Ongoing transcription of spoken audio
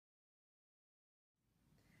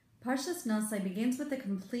Parshat Naso begins with the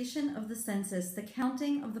completion of the census, the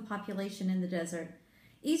counting of the population in the desert.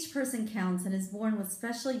 Each person counts and is born with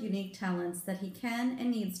special, unique talents that he can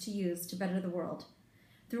and needs to use to better the world.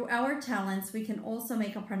 Through our talents, we can also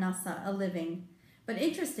make a parnasa, a living. But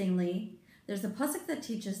interestingly, there's a pasuk that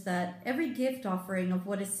teaches that every gift offering of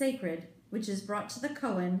what is sacred, which is brought to the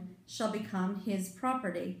Kohen, shall become his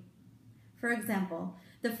property. For example,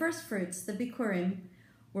 the first fruits, the bikurim,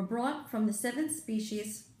 were brought from the 7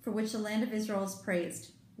 species for which the land of Israel is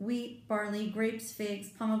praised: wheat, barley, grapes, figs,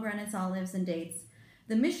 pomegranates, olives, and dates.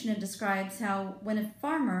 The Mishnah describes how when a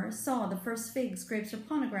farmer saw the first figs, grapes, or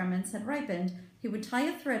pomegranates had ripened, he would tie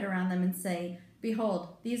a thread around them and say,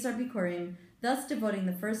 "Behold, these are bikurim," thus devoting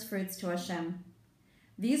the first fruits to Hashem.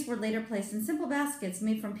 These were later placed in simple baskets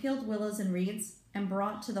made from peeled willows and reeds and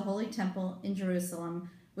brought to the Holy Temple in Jerusalem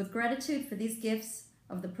with gratitude for these gifts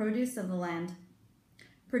of the produce of the land.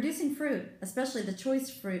 Producing fruit, especially the choice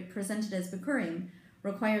fruit presented as bikurim,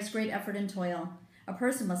 requires great effort and toil. A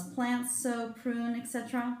person must plant, sow, prune,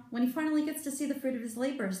 etc. When he finally gets to see the fruit of his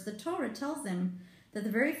labors, the Torah tells him that the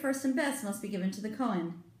very first and best must be given to the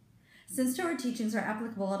Kohen. Since Torah teachings are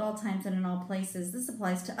applicable at all times and in all places, this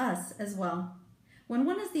applies to us as well. When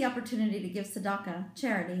one has the opportunity to give tzedakah,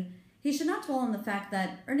 charity, he should not dwell on the fact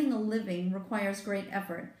that earning a living requires great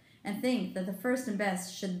effort and think that the first and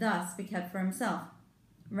best should thus be kept for himself.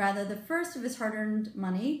 Rather, the first of his hard-earned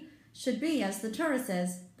money should be, as the Torah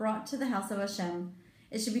says, brought to the house of Hashem.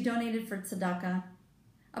 It should be donated for tzedakah.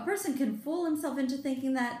 A person can fool himself into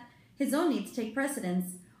thinking that his own needs take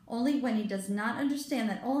precedence only when he does not understand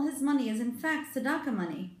that all his money is in fact tzedakah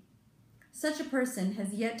money. Such a person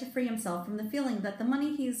has yet to free himself from the feeling that the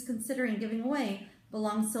money he is considering giving away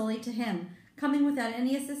belongs solely to him, coming without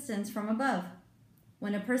any assistance from above.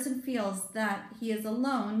 When a person feels that he is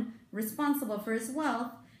alone responsible for his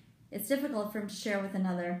wealth, it's difficult for him to share with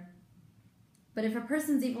another. But if a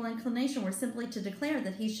person's evil inclination were simply to declare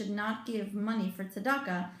that he should not give money for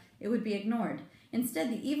tzedakah, it would be ignored. Instead,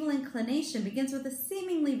 the evil inclination begins with a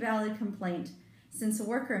seemingly valid complaint. Since the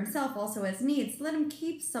worker himself also has needs, let him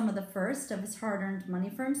keep some of the first of his hard-earned money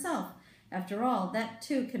for himself. After all, that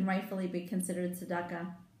too can rightfully be considered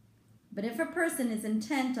tzedakah. But if a person is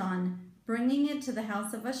intent on bringing it to the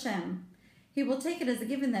house of Hashem, he will take it as a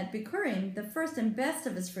given that bikurim, the first and best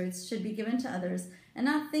of his fruits, should be given to others and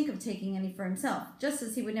not think of taking any for himself, just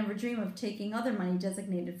as he would never dream of taking other money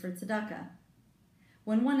designated for tzedakah.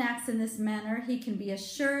 When one acts in this manner, he can be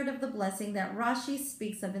assured of the blessing that Rashi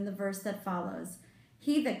speaks of in the verse that follows.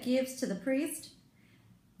 He that gives to the priest,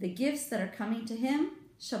 the gifts that are coming to him,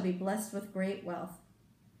 shall be blessed with great wealth.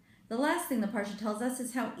 The last thing the Parsha tells us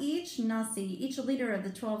is how each Nasi, each leader of the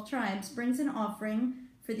 12 tribes, brings an offering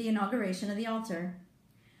for the inauguration of the altar.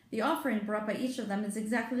 The offering brought by each of them is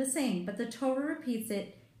exactly the same, but the Torah repeats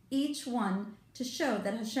it, each one, to show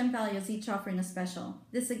that Hashem values each offering as special.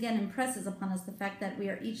 This again impresses upon us the fact that we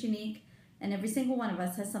are each unique and every single one of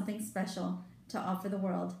us has something special to offer the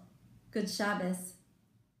world. Good Shabbos.